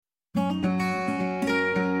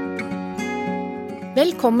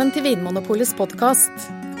Velkommen til Vinmonopolets podcast.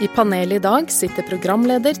 I panelet I dag sitter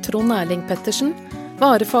programleder Trond Erling Pettersen,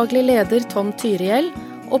 varefaglig leder Tom Tyriel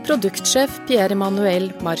og produktsjef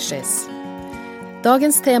Pierre-Emmanuel Marchés.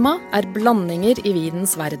 Dagens tema blandinger I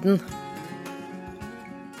vinens verden.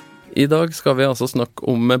 I dag skal vi altså snakke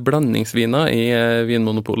om blandingsviner I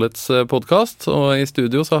Vinmonopolets podcast, og I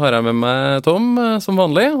studio så har jeg med meg Tom som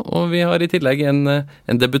vanlig, og vi har I tillegg en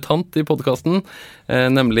debutant I podcasten,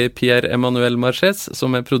 nemlig Pierre-Emmanuel Marchés,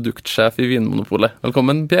 som produktsjef I Vinmonopolet.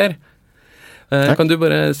 Velkommen, Pierre. Kan du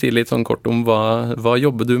bare si litt sånn kort om hva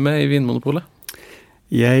jobber du med I Vinmonopolet?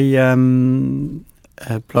 Jeg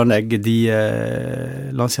planlegger de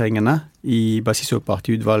lanseringene I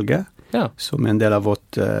basisoppartiutvalget, som en del av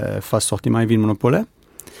vårt fast sortiment I Vinmonopolet.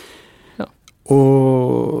 Ja.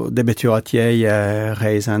 Og det betyr at jeg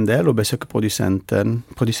reiser en del og besøker produsenter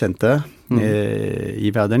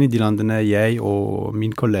I verden, I de landene jeg og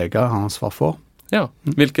min kollega har ansvar for. Ja,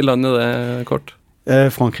 hvilke land det kort?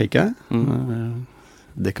 Frankrike.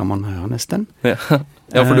 Det kan man høre nesten. Ja,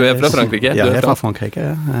 for du fra Frankrike? Ja, jeg fra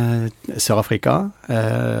Frankrike. Sør-Afrika.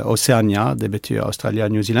 Oceania, det betyr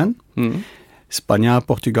Australia, New Zealand. Spania og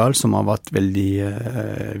Portugal, som har vært veldig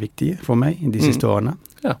viktig for meg I de siste årene.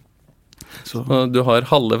 Ja. Så du har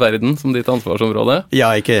halve verden som ditt ansvarsområde?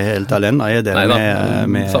 Ja, ikke helt alene. Jeg det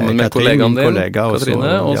sammen med kollegaen din,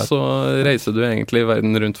 Katrine, og så reiser du egentlig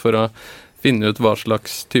verden rundt for å finne ut hva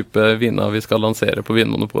slags type viner vi skal lansere på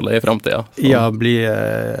Vinmonopolet I fremtiden. Ja, bli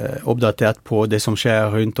oppdatert på det som skjer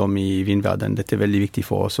rundt om I vinverden. Dette veldig viktig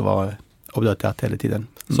for oss å være oppdatert hele tiden.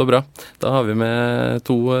 Så bra. Da har vi med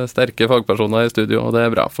 2 sterke fagpersoner I studio, og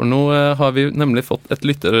det bra. For nå har vi nemlig fått et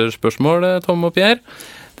lytterspørsmål, Tom og Pierre.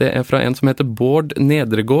 Det fra en som heter Bård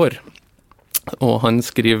Nedregård, og han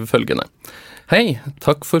skriver følgende. Hei,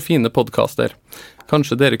 takk for fine podcaster.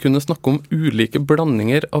 Kanskje dere kunne snakke om ulike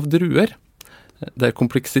blandinger av druer, der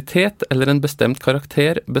kompleksitet eller en bestemt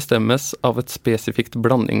karakter bestemmes av et spesifikt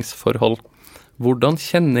blandingsforhold. Hvordan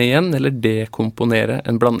kjenne igjen eller dekomponere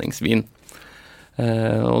en blandingsvin?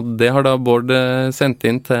 Og det har da Bård sendt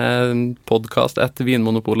inn til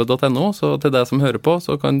podcast@vinmonopolet.no, så til deg som hører på,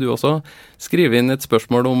 så kan du også skrive inn et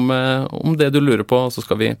spørsmål om det du lurer på, og så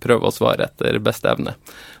skal vi prøve å svare etter beste evne.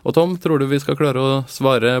 Og Tom, tror du vi skal klare å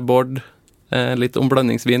svare Bård litt om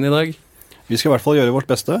blandingsvin I dag? Vi skal I hvert fall gjøre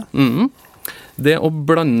vårt beste. Det å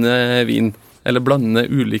blande vin, eller blande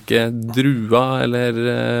ulike druer, eller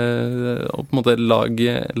på en måte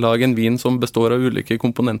lage en vin som består av ulike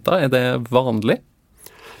komponenter, det vanlig?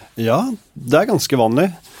 Ja, det ganske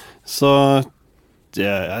vanlig. Så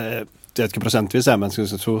jeg vet ikke prosentvis, men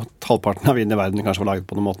jeg tror halvparten av vinen I verden kanskje var laget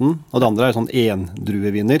på den måten. Og det andre sånn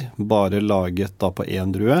endrueviner, bare laget da på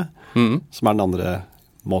en drue, som den andre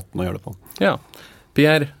måten å gjøre det på. Ja.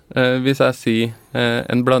 Pierre, hvis jeg sier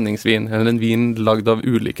en blandingsvin, eller en vin lagd av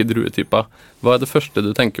ulike druetyper, hva det første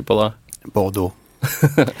du tenker på da? Bordeaux.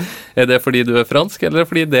 Det fordi du fransk, eller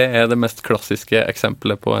fordi det det mest klassiske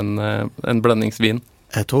eksempelet på en blandingsvin?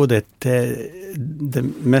 Jeg tror det det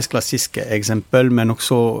mest klassiske eksempel, men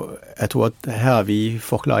også jeg tror at her har vi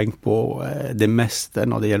forklaring på det meste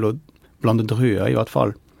når det gjelder å blande druer I hvert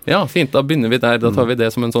fall. Ja, fint. Da begynner vi der. Da tar vi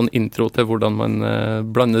det som en sånn intro til hvordan man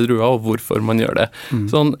blander druer, og hvorfor man gjør det.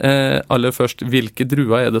 Sånn, aller først, hvilke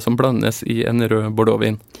druer det som blandes I en rød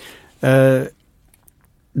Bordeaux-vin?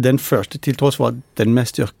 Den første, til tross for at den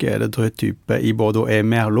mest styrkede druetype I Bordeaux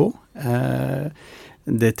Merlot.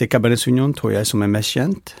 Det Cabernet Sauvignon, tror jeg, som mest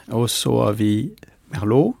kjent. Og så har vi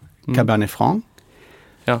Merlot, Cabernet Franc,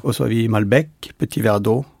 og så har vi Malbec, Petit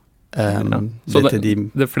Verdot. Så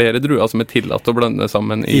det flere druer som tillatt å blande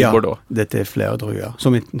sammen I Bordeaux? Ja, dette flere druer,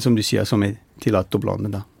 som du sier, som tillatt å blande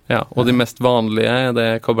da. Ja, og de mest vanlige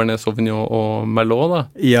det Cabernet Sauvignon og Merlot da?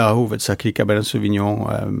 Ja, hovedsakelig Cabernet Sauvignon,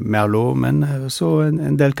 Merlot, men så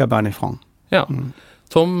en del Cabernet Franc. Ja.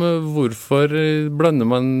 Tom, hvorfor blander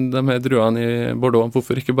man de her druene I Bordeaux?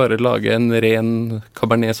 Hvorfor ikke bare lage en ren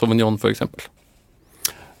Cabernet Sauvignon for eksempel?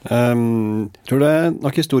 Jeg tror det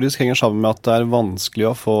nok historisk henger sammen med at det vanskelig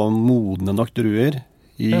å få modne nok druer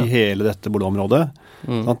I hele dette Bordeaux-området.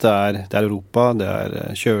 Sånn det Europa, det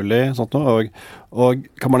kjølig, sånt noe. Og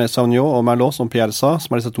Cabernet Sauvignon og Merlot, som Pierre sa,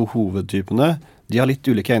 som disse 2 hovedtypene, de har litt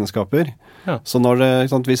ulike egenskaper. Så når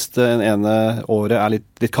hvis det ene året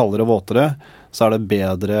litt kaldere og våtere, så det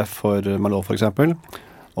bedre for Merlot for eksempel.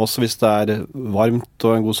 Også hvis det varmt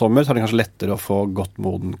og en god sommer, så det kanskje lettere å få godt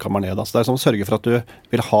moden Cabernet. Så det sånn å sørge for at du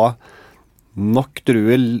vil ha nok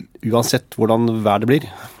druer uansett hvordan vær det blir.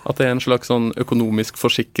 At det en slags sånn økonomisk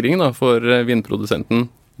forsikring da, for vinprodusenten?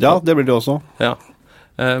 Ja, det blir det også. Ja.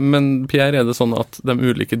 Men Pierre, det sånn at de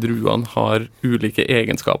ulike druene har ulike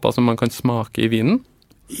egenskaper som man kan smake I vinen?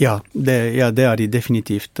 Ja, det de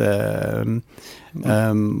definitivt.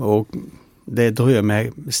 Og det druer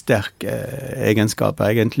med sterke egenskaper,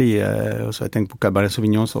 egentlig. Så jeg tenker på Cabernet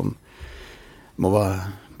Sauvignon, som må være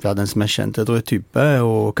verdens mest kjente druetype,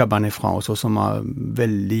 og Cabernet Franc også, som har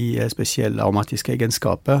veldig spesielle aromatiske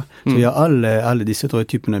egenskaper. Så ja, alle disse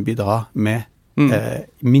druetypene bidrar med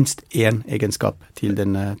minst én egenskap til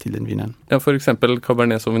den vinen. Ja, for eksempel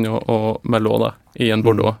Cabernet Sauvignon og Merlot da, I en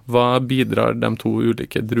Bordeaux. Hva bidrar de to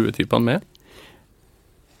ulike druetypene med?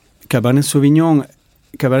 Cabernet Sauvignon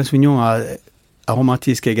har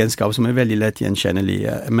aromatiske egenskaper som veldig lett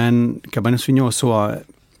gjenkjennelige, men Cabernet Sauvignon også har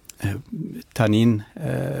tannin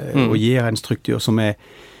og gir en struktur som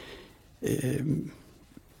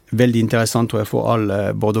veldig interessant, tror jeg, for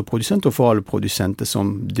alle Bordeaux-produsenter og for alle produsenter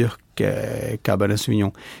som dyrker Cabernet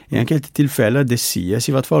Sauvignon. I enkelte tilfeller, det sies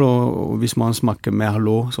I hvert fall, og hvis man smaker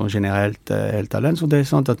Merlot sånn generelt helt alene, så det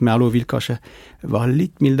sant at Merlot vil kanskje være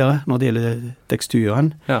litt mildere når det gjelder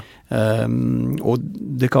teksturen. Ja. Og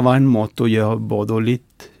det kan være en måte å gjøre Bordeaux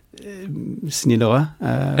litt snillere.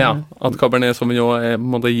 Ja, at Cabernet Sauvignon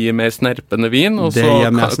må gi mer snerpende vin, og så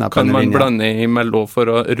kan man blande I Merlot for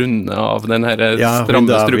å runde av den her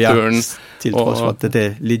stramme strukturen. Ja, til tross for at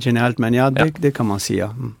det litt generelt, men ja, det kan man si,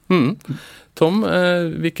 ja. Tom,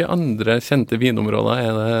 hvilke andre kjente vinområder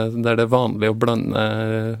det der det vanlig å blande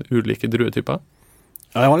ulike druetyper?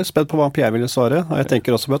 Ja, jeg var litt spent på hva Pierre ville svare, og jeg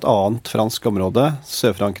tenker også på et annet fransk område,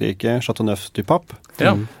 Sør-Frankrike, Châteauneuf-du-Pape.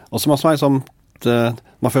 Ja. Og som også sånn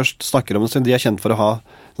man først snakker om det, de kjent for å ha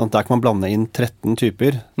sånn at der kan man blande inn 13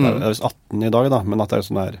 typer. Det visst 18 I dag da, men at det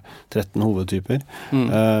sånn der 13 hovedtyper.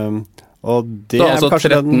 Og det altså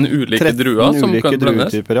kanskje 13 ulike druer som kan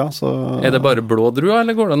blandes? Ja, så det bare blå druer,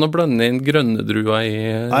 eller går det an å blande inn grønne druer I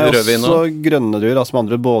rødvin? Nei, også grønne druer, som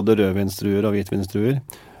andre både rødvinsdruer og hvitvinsdruer.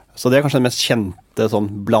 Så det kanskje den mest kjente sånn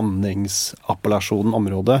blandingsappellasjonen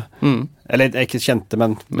området. Eller ikke kjente,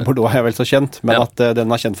 men Bordeaux vel så kjent, men at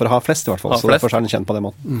den kjent for å ha flest I hvert fall, så derfor den kjent på den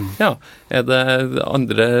måten. Ja, det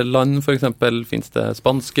andre land for eksempel, finnes det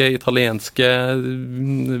spanske, italienske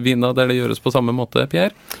viner der det gjøres på samme måte,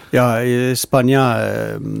 Pierre? Ja, I Spania,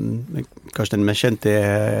 kanskje den mest kjente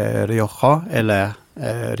Rioja, eller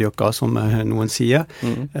Rioja, som noen sier.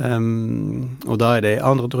 Og da det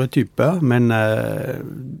andre druetyper, men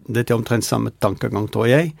det omtrent samme tankegang, tror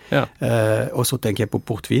jeg. Ja. Og så tenker jeg på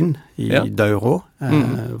portvin I Douro,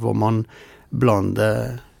 hvor man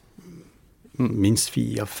blander minst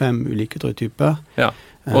 4-5 ulike druetyper. Ja,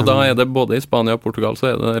 og da det både I Spania og Portugal,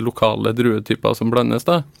 så det lokale druetyper som blandes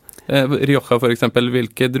da. Rioja for eksempel,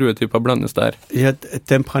 hvilke druetyper blandes der?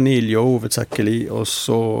 Tempranillo hovedsakelig, og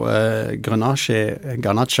så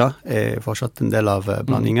Garnacha fortsatt en del av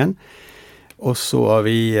blandingen. Og så har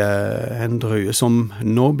vi en drue som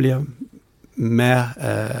nå blir mer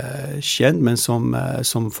kjent, men som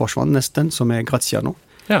forsvant nesten, som Graziano.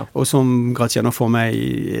 Ja. Og som Graziano får meg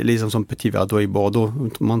liksom som Petit Verdot I Bordeaux.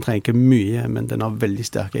 Man trenger ikke mye, men den har veldig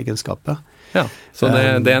sterke egenskaper. Ja, så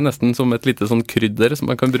det nesten som et lite sånn krydder som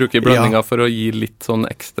man kan bruke I blandinga for å gi litt sånn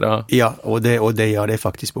ekstra... Ja, og det gjør det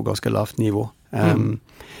faktisk på ganske lavt nivå.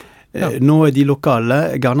 Nå de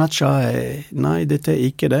lokale, Garnacha, nei, dette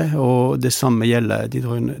ikke det, og det samme gjelder de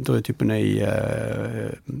druetypene I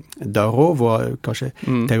Douro, hvor kanskje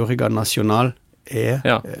Tauriga Nacional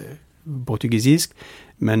portugisisk,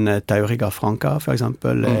 men Tauriga Franca, for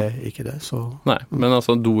eksempel, ikke det. Så. Nei, men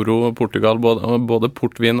altså Douro, Portugal, både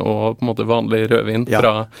portvin og på en måte vanlig rødvin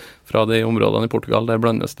fra de områdene I Portugal, der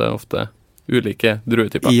blandes det ofte ulike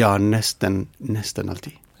druetyper. Ja, nesten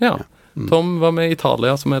alltid. Ja. Tom, hva med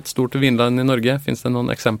Italia, som et stort vinland I Norge? Finnes det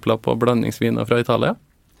noen eksempler på blandingsviner fra Italia?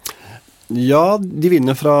 Ja, de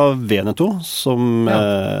vinner fra Veneto, som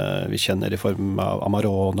vi kjenner I form av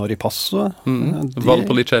Amarone og Ripasso.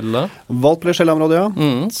 Valpolicella-området, ja.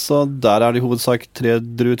 Så der det I hovedsak 3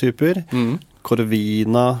 druetyper.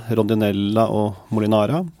 Corvina, Rondinella og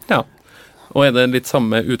Molinara. Ja. Og det litt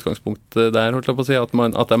samme utgangspunkt der, holdt jeg på å si, at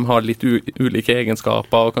de har litt ulike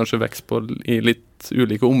egenskaper og kanskje vekst I litt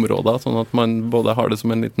ulike områder, sånn at man både har det som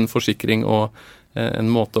en liten forsikring og en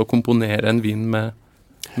måte å komponere en vin med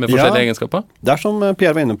forskjellige egenskaper? Det som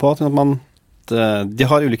Pierre var inne på, at de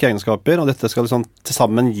har ulike egenskaper, og dette skal liksom til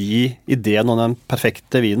sammen gi ideen om den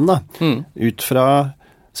perfekte vinen da. Ut fra,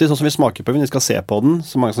 sånn som vi smaker på vin, vi skal se på den,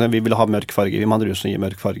 så mange som vi vil ha mørk farge, vi må ha en drue som gir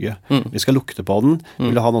mørk farge. Vi skal lukte på den,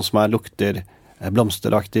 vi vil ha noe som lukter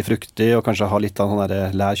blomsteraktig, fruktig, og kanskje ha litt av sånn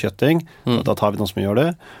der lær kjøtting. Da tar vi noe som gjør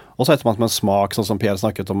det. Og så etter man med en smak, sånn som Pierre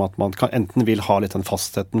snakket om, at man enten vil ha litt den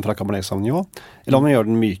fastheten fra Cabernet Sauvignon, eller om man gjør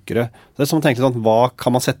den mykere. Det som å tenke sånn, hva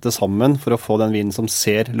kan man sette sammen for å få den vinen som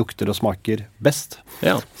ser, lukter og smaker best?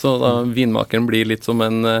 Ja, så da vinmakeren blir litt som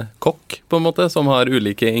en kokk, på en måte, som har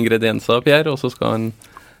ulike ingredienser, Pierre, og så skal han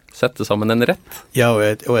sette sammen en rett. Ja, og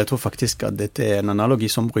jeg tror faktisk at dette er en analogi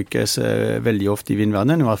som brukes veldig ofte i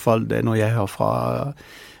vinverdenen, i hvert fall det når jeg har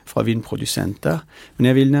fra vinprodusenter.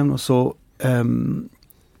 Men jeg vil nevne også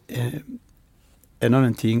en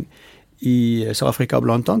annen ting. I Sør-Afrika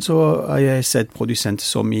blant annet så har jeg sett produsenter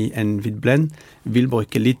som i en hvitblend vil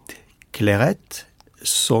bruke litt kleret,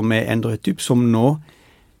 som er endret typ, som nå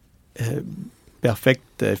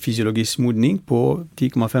perfekt fysiologisk modning på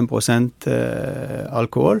 10,5%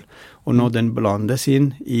 alkohol, og når den blandes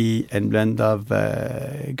inn i en blend av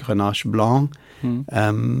Grenache Blanc,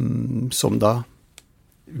 som da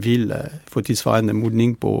vil få tilsvarende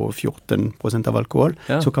modning på 14% av alkohol,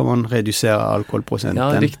 så kan man redusere alkoholprosenten.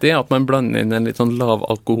 Ja, riktig, at man blander inn en litt sånn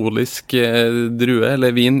lavalkoholisk drue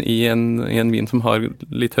eller vin i en vin som har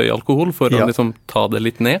litt høy alkohol, for å liksom ta det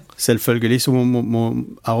litt ned. Selvfølgelig så må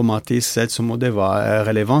aromatisk sett så må det være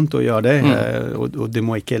relevant å gjøre det, og det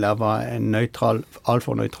må ikke være en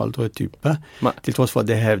altfor nøytral drøtype, til tross for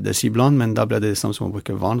at det hevdes iblant, men da blir det samme som å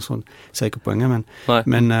bruke vann, så ser ikke poenget,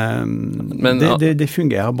 men det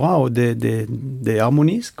fungerer bra, og det er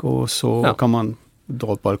harmonisk, og så kan man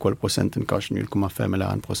droppe alkoholprosenten kanskje 0,5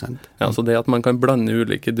 eller 1%. Ja, så det at man kan blande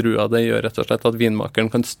ulike druer, det gjør rett og slett at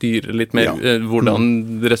vinmakeren kan styre litt mer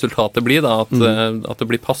hvordan resultatet blir, da, at det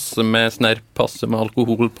blir passe med snerp, passe med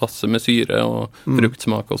alkohol, passe med syre og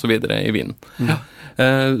fruktsmak og så videre i vinen.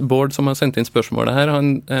 Bård, som har sendt inn spørsmålet her,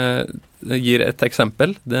 han gir et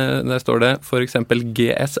eksempel. Der står det for eksempel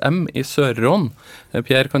GSM i Sør-Ron.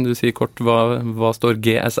 Pierre, kan du si kort hva står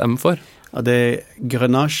GSM for? Ja, det er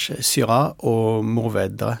Grenache, Syrah og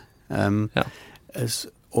Mourvèdre.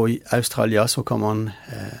 Og i Australia så kan man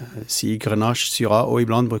si Grenache, Syrah, og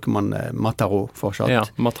iblant bruker man Mataro fortsatt. Ja,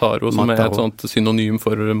 Mataro, som er et sånt synonym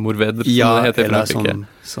for Mourvèdre, som det heter i Frankrike.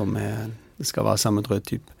 Som det skal være samme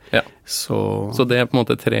drøtyp. Ja. Så det er på en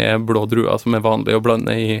måte 3 blå druer som er vanlig å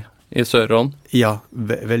blande i Sør-Ron? Ja,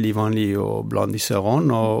 veldig vanlig å blande i Sør-Ron,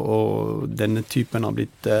 og denne typen har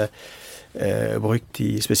blitt brukt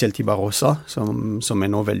spesielt i Barossa, som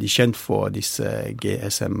er nå veldig kjent for disse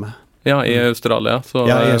GSM. Ja, i Australia.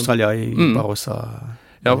 I Australia, i Barossa.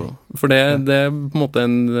 Ja, for det er på en måte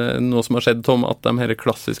noe som har skjedd, Tom, at de her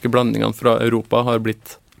klassiske blandingene fra Europa har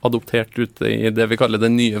blitt adoptert ute i det vi kaller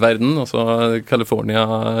den nye verden, altså California,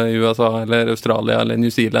 USA eller Australia eller New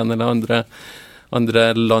Zealand eller andre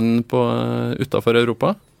land utenfor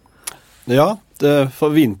Europa? Ja, for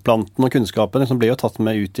vinplanten og kunnskapen ble jo tatt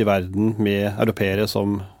med ut i verden med europeere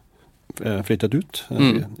som flyttet ut,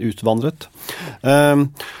 utvandret.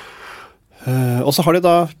 Og så har de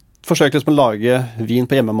da forsøkt å lage vin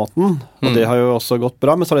på hjemmemåten, og det har jo også gått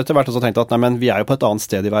bra, men så har det etter hvert også tenkt at vi er jo på et annet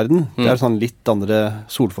sted i verden. Det er sånn litt andre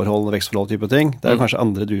solforhold og vekstforhold type ting. Det er jo kanskje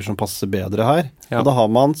andre druer som passer bedre her. Og da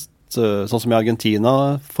har man, sånn som i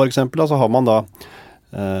Argentina for eksempel, så har man da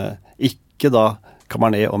ikke da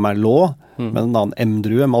Cabernet og Merlot, men en annen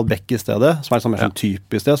M-drue, Malbec i stedet, som er liksom mer sånn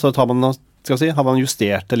typisk det. Så har man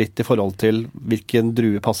justert det litt i forhold til hvilken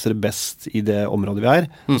drue passer best i det området vi er,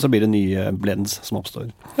 og så blir det nye blends som oppstår.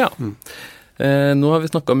 Ja. Nå har vi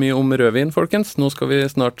snakket mye om rødvin, folkens. Nå skal vi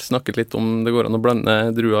snart snakke litt om det går an å blande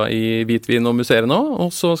druer i hvitvin og musere nå, og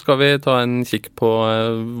så skal vi ta en kikk på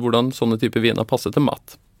hvordan sånne typer viner passer til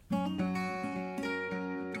mat.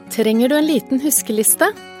 Trenger du en liten huskeliste?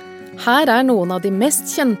 Her er noen av de mest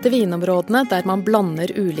kjente vinområdene der man blander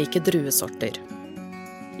ulike druesorter.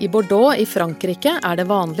 I Bordeaux i Frankrike er det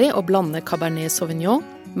vanlig å blande Cabernet Sauvignon,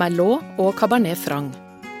 Merlot og Cabernet Franc.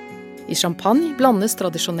 I Champagne blandes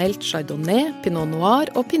tradisjonelt Chardonnay, Pinot Noir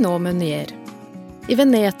og Pinot Meunier. I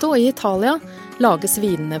Veneto i Italia lages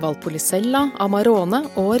vinene Valpolicella, Amarone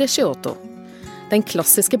og Recioto. Den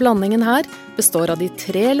klassiske blandingen her består av de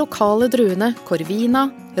 3 lokale druene Corvina,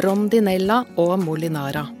 Rondinella og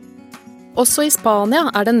Molinara. Også i Spania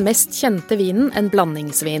er den mest kjente vinen en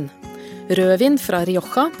blandingsvin. Rødvin fra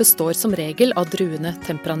Rioja består som regel av druene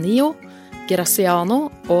Tempranillo, Graciano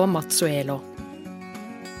og Mazzuelo.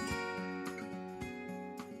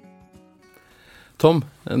 Tom,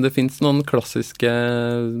 det finnes noen klassiske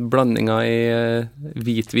blandinger i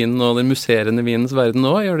hvitvinen og den musserende vinens verden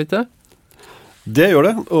også, gjør det ikke? Det gjør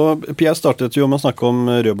det, og Pierre startet jo med å snakke om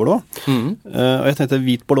rød bordeaux. Og jeg tenkte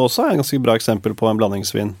hvit bordeaux også er en ganske bra eksempel på en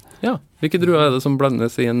blandingsvin. Ja, hvilke druer er det som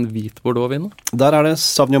blandes i en hvit bordeaux-vin? Der er det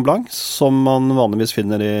Sauvignon Blanc, som man vanligvis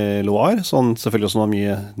finner i Loire, sånn, selvfølgelig også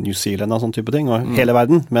mye New Zealand og sånn type ting, og hele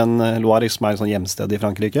verden, men Loire er sånn hjemsted i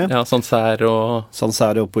Frankrike. Ja, Sancerre og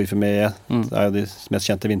Pouilly-Fumé, det er jo de mest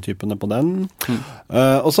kjente vintypene på den.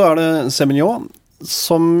 Og så er det Semillon,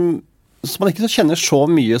 som man ikke kjenner så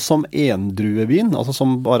mye som endruevin, altså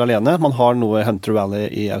som bare alene. Man har noe Hunter Valley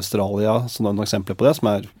i Australia, som er noen eksempler på det,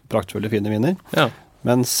 som er praktfulle, fine viner. Ja.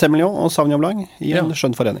 Men Semillon og Sauvignon Blanc i en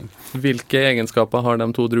skjønn forening. Hvilke egenskaper har de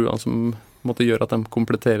to druene som måtte gjøre at de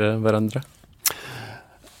kompletterer hverandre?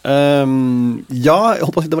 Ja, jeg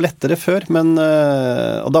håper at det var lettere før, men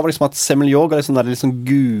og da var det liksom at Semillon ga liksom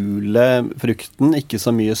gule frukten, ikke så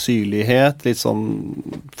mye syrlighet, litt sånn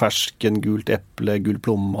fersken, gult eple, gul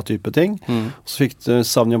plomma type ting. Så fikk du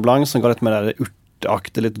Sauvignon Blanc som ga litt mer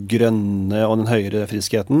urteaktig, litt grønne og den høyere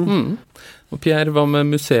friskheten. Og Pierre, hva med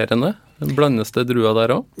musserende? Blandes det druer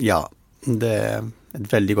der også? Ja, det er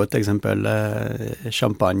et veldig godt eksempel.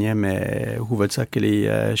 Champagne med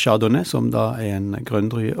hovedsakelig chardonnay, som da er en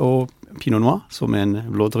grønn drue, og pinot noir, som er en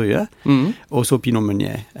blå drue, og så pinot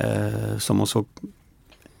meunier, som også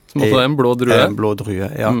er en blå drue? En blå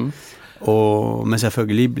drue, ja. Men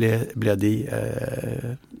selvfølgelig blir de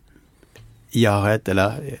jaret,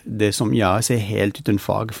 eller det som jares er helt uten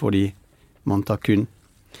fag, fordi man tar kun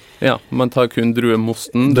man tar kun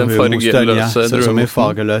druemosten, den fargeløse druemosten. Som er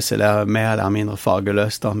fargeløs, eller mer eller mindre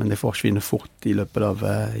fargeløs, da, men det forsvinner fort i løpet av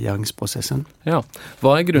gjæringsprosessen. Ja.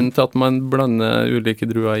 Hva er grunnen til at man blander ulike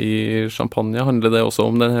druer i champagne? Handler det også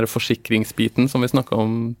om den her forsikringsbiten som vi snakket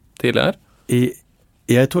om tidligere?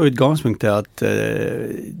 Jeg tror utgangspunktet er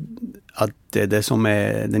at det er det som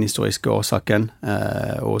er den historiske årsaken,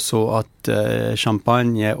 og så at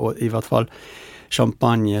champagne, og i hvert fall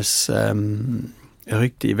champagnes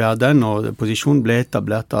rykte i verden, og posisjon ble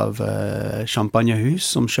etablert av champagnehus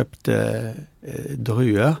som kjøpte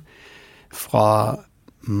druer fra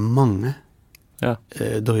mange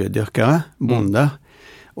druedyrkere, bonder,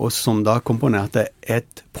 og som da komponerte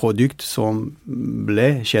et produkt som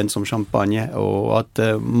ble kjent som champagne, og at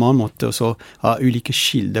man måtte også ha ulike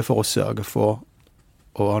kilder for å sørge for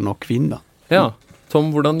å ha nok vin da. Ja.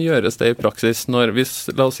 Tom, hvordan gjøres det i praksis la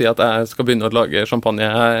oss si at jeg skal begynne å lage champagne,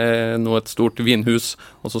 jeg er nå et stort vinhus,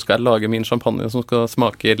 og så skal jeg lage min champagne som skal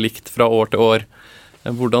smake likt fra år til år.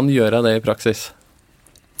 Hvordan gjør jeg det i praksis?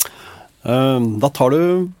 Da tar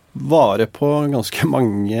du vare på ganske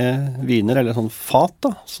mange viner, eller sånn fat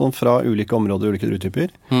da, sånn fra ulike områder, ulike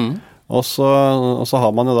druetyper. Og så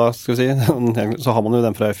har man jo da, skal vi si, så har man jo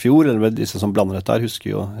den fra i fjor, eller disse som blander dette her,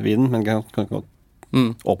 husker jo vinen, men kan godt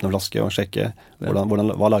åpne flaske og sjekke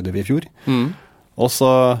hva lagde vi i fjor. Og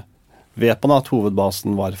så vet man at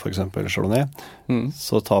hovedbasen var for eksempel Chardonnay.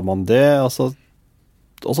 Så tar man det, og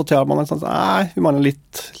så tar man vi mangler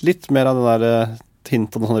litt mer av den der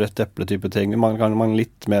hint av noen sånn rødt eple-type ting. Vi mangler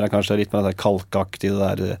litt mer av kanskje litt mer av det kalkaktige,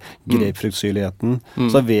 det der grapefruktsyrligheten.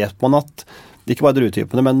 Så vet man at ikke bare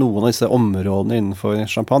druetypene, men noen av disse områdene innenfor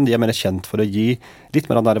champagne, de er mer kjent for å gi litt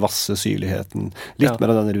mer av den der vasse syrligheten, litt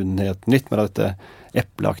mer av den rundheten, litt mer av dette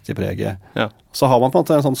epleaktige preget. Ja. Så har man på en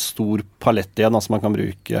måte en sånn stor palett igjen som man kan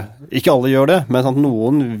bruke. Ikke alle gjør det, men sånn,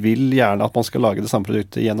 noen vil gjerne at man skal lage det samme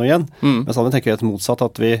produktet igjen og igjen. Men så tenker jeg et motsatt,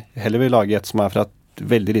 at vi heller vil lage et som er fra et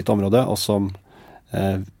veldig lite område, og som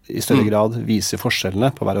i større grad viser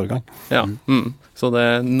forskjellene på hver årgang. Ja, så det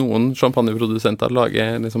er noen champagneprodusenter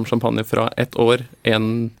lager liksom champagne fra et år,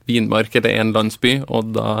 en vinmark eller en landsby,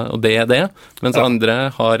 og det er det. Mens andre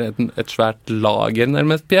har et svært lager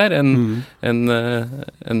nærmest, Pierre,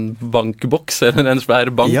 en bankboks, eller en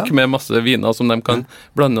svær bank med masse viner som de kan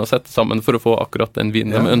blande og sette sammen for å få akkurat den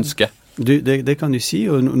vinen de ønsker. Det kan du si,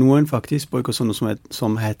 og noen faktisk bruker sånne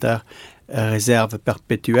som heter reserve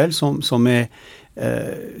perpetuell, som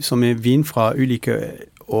er vin fra ulike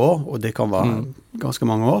år, og det kan være ganske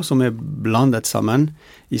mange år, som er blandet sammen,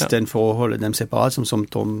 i stedet for å holde dem separat, som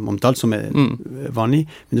Tom omtalt, som er vanlig.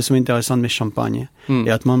 Men det som er interessant med champagne,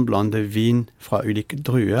 er at man blander vin fra ulike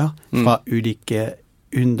druer, fra ulike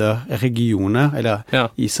underregioner, eller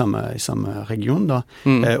i samme region, da,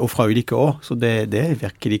 og fra ulike år. Så det er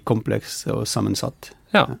virkelig kompleks og sammensatt.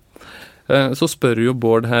 Ja. Så spør jo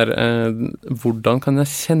Bård her, hvordan kan jeg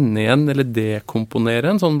kjenne igjen eller dekomponere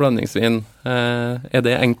en sånn blandingsvin? Er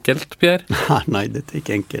det enkelt, Pierre? Nei, det er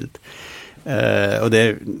ikke enkelt. Og det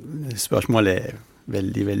spørsmålet er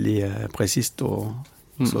veldig, veldig presist, og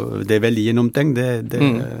så det er veldig gjennomtenkt.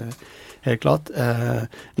 helt klart.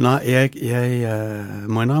 Nei, jeg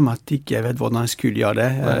må innrømme at jeg vet hvordan jeg skulle gjøre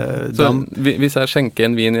det. Så hvis jeg skjenker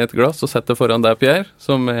en vin i et glass og setter foran deg, Pierre,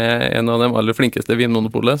 som er en av de aller flinkeste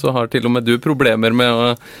vinmonopolet, så har til og med du problemer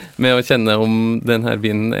med å kjenne om denne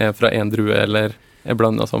vinen er fra en drue eller er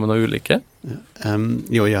blandet sammen av ulike?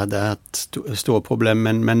 Jo, ja, det er et stort problem,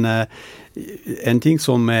 men en ting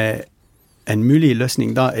som er en mulig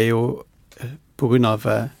løsning da er jo på grunn av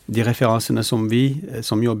de referansene som vi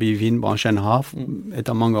som jobber i vinbransjen har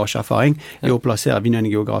etter mange års erfaring, er å plassere vinene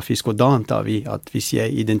geografisk, og da antar vi at hvis jeg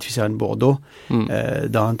identifiserer en Bordeaux,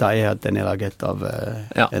 da antar jeg at den er laget av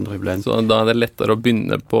en drueblend. Så da er det lettere å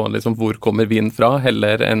begynne på liksom, hvor kommer vin fra,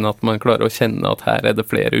 heller enn at man klarer å kjenne at her er det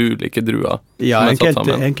flere ulike druer som er satt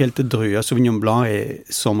sammen. Ja, enkelte druer. Sauvignon Blanc er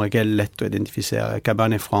som regel lett å identifisere.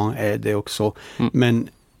 Cabernet Franc er det også. Men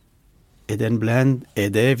er det en blend? Er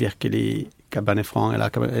det virkelig Cabernet Franc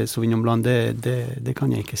eller Sauvignon Blanc, det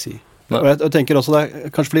kan jeg ikke si. Og jeg tenker også det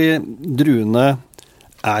er kanskje fordi druene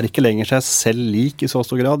er ikke lenger seg selv lik i så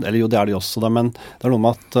stor grad, eller jo det er de også da, men det er noe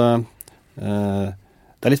med at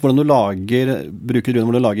det er litt hvordan du bruker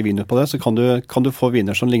druene, hvor du lager vin ut på det, så kan du få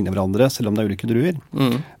viner som ligner hverandre, selv om det er ulike druer.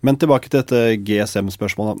 Men tilbake til dette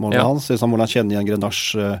GSM-spørsmålet hans, liksom hvordan kjenner igjen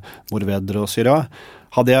Grenache, Mourvèdre og Syrah.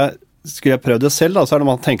 Skulle jeg prøvd det selv da, så er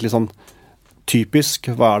det man tenker litt sånn typisk,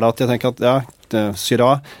 hva er det at jeg tenker at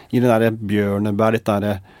Syrah gir den der bjørnebær, litt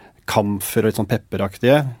der kamfer og litt sånn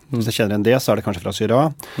pepperaktige. Hvis jeg kjenner en det, så er det kanskje fra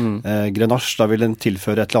Syrah. Grenache, da vil den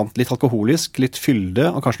tilføre et eller annet litt alkoholisk, litt fylde,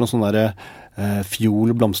 og kanskje noe sånn der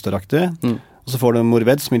fjol blomsteraktig. Og så får du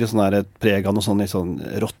Mourvèdre som gir litt sånn der preg av noe sånn litt sånn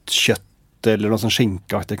rått kjøtt, eller noe sånn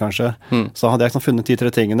skinkeaktig kanskje. Så hadde jeg sånn funnet de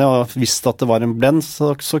tre tingene, og visst at det var en blend,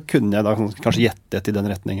 så kunne jeg da kanskje gjette i den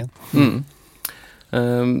retningen.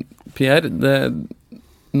 Pierre,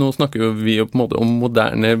 nå snakker jo vi jo på en måte om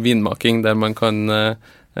moderne vinmaking, der man kan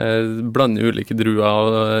blande ulike druer,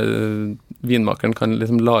 og vinmakeren kan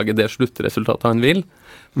liksom lage det sluttresultatet han vil.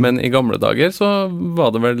 Men i gamle dager så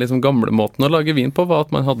var det vel liksom gamle måten å lage vin på, var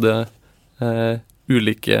at man hadde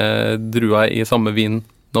ulike druer i samme vin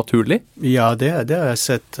naturlig? Ja, det har jeg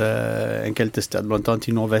sett enkelte steder, blant annet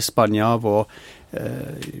i Nordvest-Spania, hvor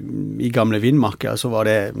i gamle vinmarker så var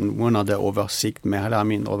det noen av det oversikt med eller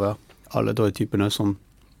mindre over alle druetypene som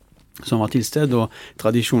var til sted, og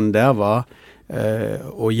tradisjonen der var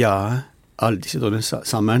å gjøre alle disse druene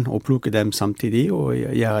sammen, og plukke dem samtidig, og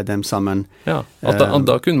gjøre dem sammen. Ja, at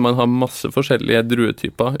da kunne man ha masse forskjellige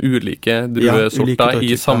druetyper, ulike druesorter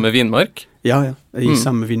i samme vinmark? Ja, i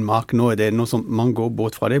samme vinmark. Nå er det noe som man går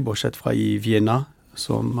bort fra det, bortsett fra i Vienna,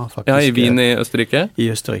 som faktisk... Ja, i Wien i Østerrike?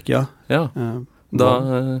 I Østerrike, ja. Da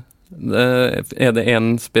er det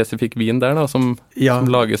en spesifikk vin der da, som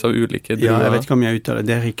lages av ulike druer? Ja, jeg vet ikke om jeg uttaler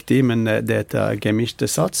det riktig, men det heter gemischte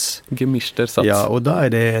Satz. Gemischte Satz. Ja, og da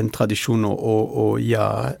er det en tradisjon å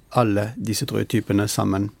gjøre alle disse druetypene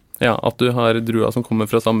sammen. Ja, at du har druer som kommer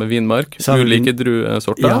fra samme vinmark, ulike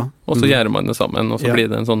druesorter, og så gjør man det sammen, og så blir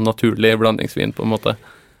det en sånn naturlig blandingsvin på en måte.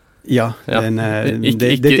 Ja, det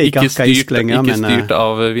er ikke arkaisk lenger. Ikke styrt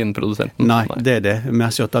av vinprodusenten. Nei, det er det.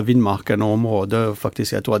 Mer styrt av vinmarken og området.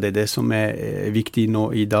 Faktisk, jeg tror det er det som er viktig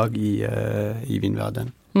nå i dag i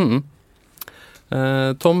vinverden.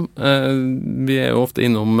 Tom, vi er jo ofte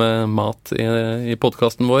innom mat i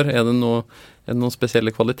podcasten vår. Er det noen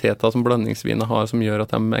spesielle kvaliteter som blandingsviner har som gjør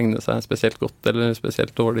at de egner seg spesielt godt eller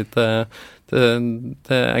spesielt dårlig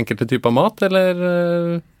til enkelte typer mat,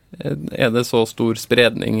 eller er det så stor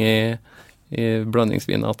spredning i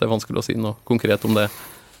blandingsviner at det er vanskelig å si noe konkret om det?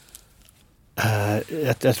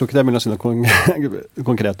 Jeg tror ikke det er mulig å si noe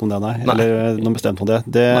konkret om det, nei. Eller noe bestemt om det.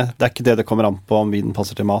 Det er ikke det kommer an på om vinen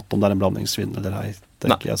passer til mat, om det er en blandingsvin eller ei.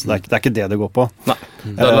 Det er ikke det går på. Nei.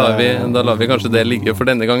 Da lar vi kanskje det ligge for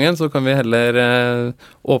denne gangen, så kan vi heller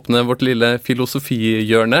åpne vårt lille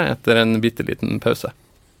filosofihjørne etter en bitteliten pause.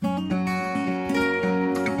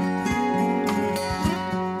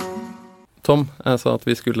 Tom, jeg sa at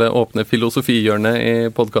vi skulle åpne filosofihjørnet i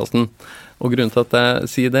podcasten, og grunnen til at jeg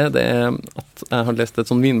sier det er at jeg har lest et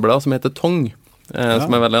sånn vinblad som heter Tong,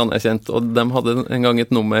 som er veldig anerkjent, og de hadde en gang et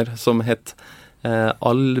nummer som het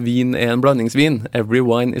All vin er en blandingsvin, Every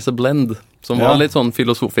wine is a blend, som var litt sånn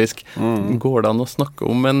filosofisk. Går det an å snakke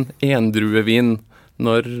om en endruevin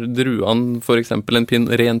når druene, for eksempel en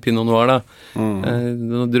ren pinot noir da,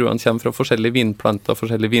 når druene kommer fra forskjellige vinplanter,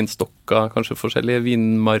 forskjellige vinstokker, kanskje forskjellige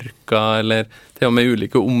vinmarker, eller til og med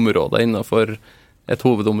ulike områder innenfor et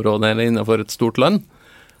hovedområde, eller innenfor et stort land.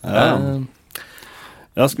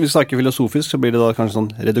 Skal vi snakke filosofisk, så blir det da kanskje sånn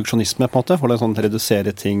reduksjonisme på en måte, for det er sånn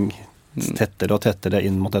redusere ting tettere og tettere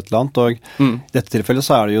inn mot et eller annet, og i dette tilfellet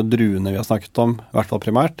så det jo druene vi har snakket om, I hvert fall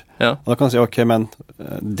primært. Ja. Og da kan man si, ok, men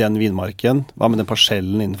den vinmarken, hva med den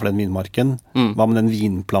parsellen innenfor den vinmarken? Hva med den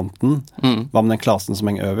vinplanten? Hva med den klasen som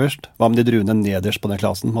henger øverst? Hva med de druene nederst på den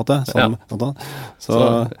klasen, på en måte?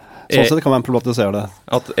 Sånn sett kan man problematisere det.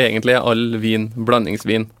 At egentlig all vin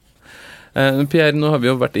blandingsvin. Pierre, nå har vi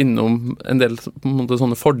jo vært innom en del på en måte,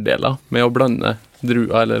 sånne fordeler med å blande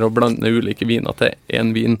druer eller å blande ulike viner til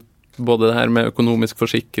en vin. Både det her med økonomisk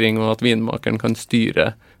forsikring og at vinmakeren kan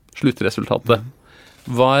styre sluttresultatet.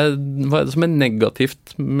 Hva det som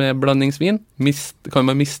negativt med blandingsvin? Kan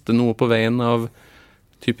man miste noe på veien av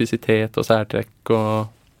typisitet og særtrekk? Og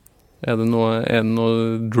det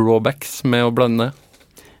noe drawbacks med å blande?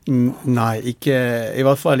 Nei, ikke, I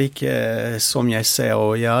hvert fall ikke som jeg ser,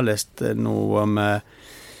 og jeg har lest noe om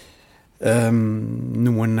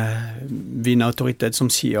noen vinautoritet som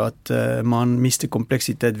sier at man mister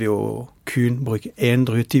kompleksitet ved å kun bruke en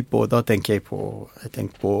druetype, og da tenker jeg på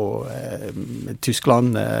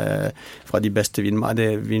Tyskland, fra de beste vin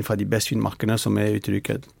fra de beste vinmarkene som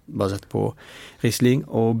utrykket basert på Riesling,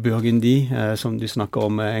 og Burgundy, som du snakker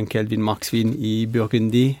om, enkel vinmarksvin I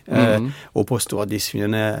Burgundy, og påstår at disse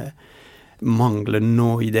vinene mangler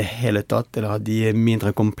nå I det hele tatt, eller at de mindre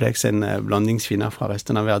komplekse enn blandingsviner fra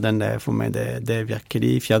resten av verden. For meg, det virker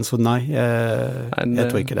de fjernsomt, nei. Jeg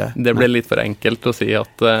tror ikke det. Det ble litt for enkelt å si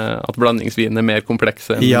at blandingsvin mer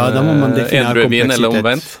komplekse enn da må man endrødvin, eller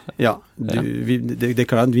omvendt. Ja, det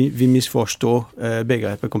kan vi misforstår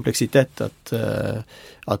begrepet kompleksitet,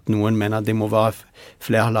 at noen mener det må være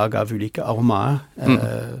flere lag av ulike aromaer.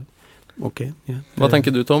 Okay, yeah. Hva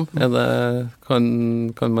tenker du, Tom?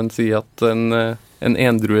 Kan man si at en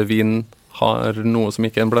endruevin har noe som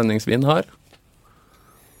ikke en blandingsvin har?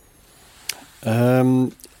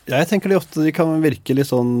 Jeg tenker ofte de kan virke litt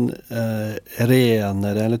sånn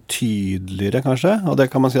renere eller tydeligere, kanskje. Og det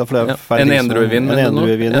kan man si at for en endruevin,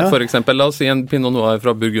 ja. For eksempel, la oss si en Pinot Noir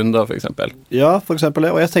fra Burgund, da, for eksempel. Ja, for eksempel.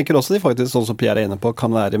 Og jeg tenker også de faktisk, sånn som Pierre inne på,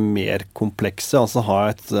 kan være mer komplekse, altså ha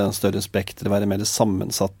et større spekter, være mer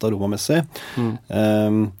sammensatt aromamessig.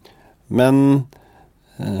 Men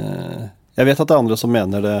jeg vet at det andre som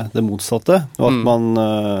mener det motsatte, og at man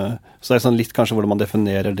så det sånn litt kanskje hvordan man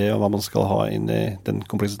definerer det, og hva man skal ha inn I den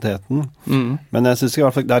kompleksiteten. Men jeg synes det I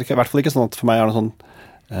hvert fall ikke sånn at for meg det sånn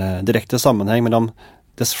direkte sammenheng mellom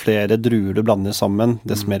dess flere druer du blander sammen,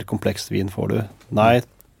 dess mer kompleks vin får du. Nei,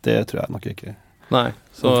 det tror jeg nok ikke. Nei,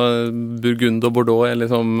 så Burgund og Bordeaux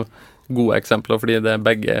liksom gode eksempler, fordi det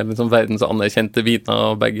begge liksom verdens anerkjente viner,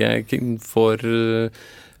 og begge får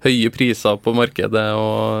høye priser på markedet,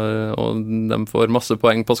 og de får masse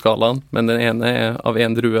poeng på skalaen, men den ene av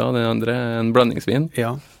en drue, og den andre en blandingsvin.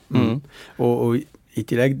 Ja, og I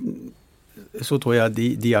tillegg så tror jeg at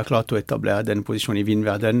de har klart å etablere den posisjonen I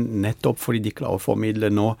vinverden, nettopp fordi de klarer å formidle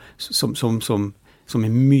noe som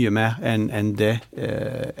mye mer enn det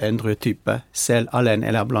en druetype, selv alene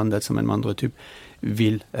eller blandet som en druetype,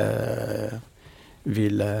 vil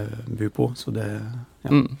by på. Så det,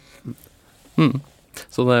 ja.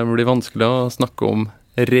 Så det blir vanskelig å snakke om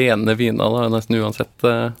rene viner, da, nesten uansett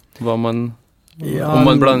om man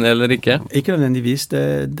blander eller ikke. Ikke nødvendigvis,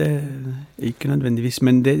 ikke nødvendigvis,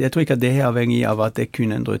 men jeg tror ikke at det avhengig av at det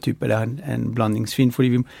kun en druetype eller en blandingsvin,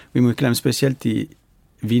 fordi vi må ikke glemme spesielt I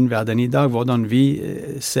vinverden I dag, hvordan vi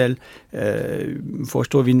selv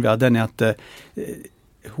forstår vinverden at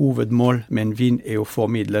hovedmål med en vin å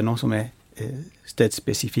formidle noe som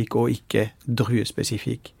stedspesifikk og ikke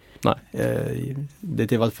druespesifikk. Nei.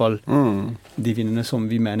 Dette I hvert fall de vinene som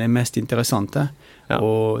vi mener mest interessante,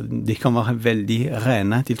 og de kan være veldig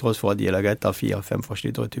rene til tross for at de laget av 4-5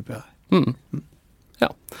 forskjellige druetyper.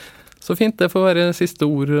 Ja, så fint. Det får være siste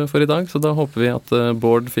ord for I dag, så da håper vi at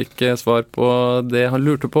Bård fikk svar på det han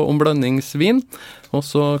lurte på om blandingsvin. Og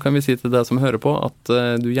så kan vi si til deg som hører på at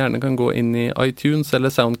du gjerne kan gå inn I iTunes eller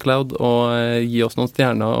SoundCloud og gi oss noen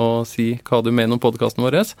stjerner og si hva du mener om podcasten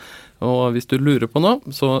vår. Og hvis du lurer på noe,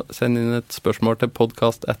 så send inn et spørsmål til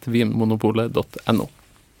podcast@vinmonopolet.no.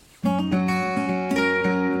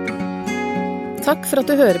 Takk for at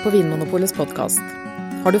du hører på Vinmonopolets podcast.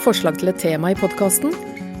 Har du forslag til et tema I podcasten?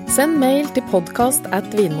 Send mail til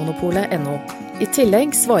podcast@vinmonopolet.no. I tillegg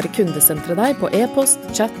svarer kundesenteret deg på e-post,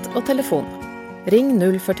 chat og telefon. Ring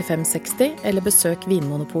 04560 eller besøk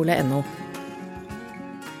vinmonopolet.no.